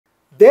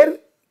there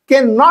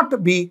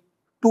cannot be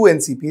two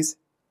NCPs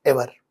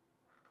ever.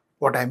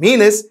 What I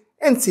mean is,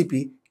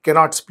 NCP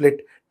cannot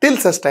split till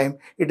such time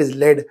it is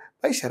led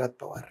by Sharad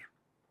Pawar.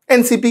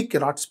 NCP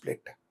cannot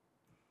split.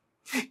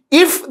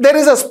 If there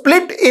is a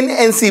split in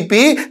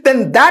NCP,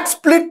 then that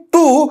split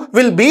too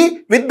will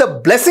be with the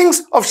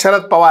blessings of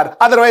Sharad Pawar.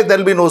 Otherwise, there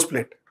will be no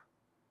split.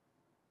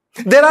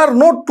 There are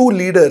no two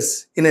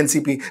leaders in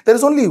NCP. There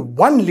is only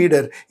one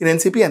leader in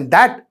NCP, and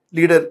that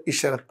leader is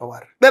Sharad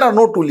Pawar. There are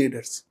no two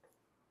leaders.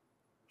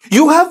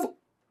 You have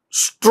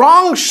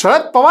strong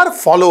Sharad Pawar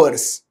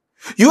followers.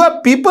 You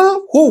have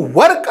people who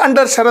work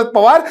under Sharad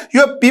Pawar.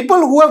 You have people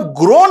who have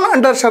grown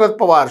under Sharad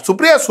Pawar.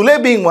 Supriya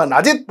Sule being one,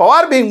 Ajit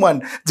Pawar being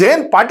one,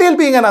 Jayant Patil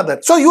being another.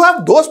 So you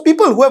have those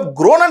people who have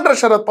grown under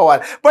Sharad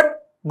Pawar, but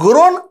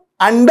grown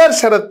under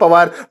Sharad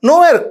Pawar,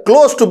 nowhere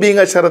close to being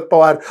a Sharad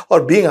Pawar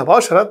or being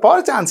above Sharad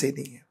Pawar, chance ही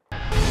नहीं है.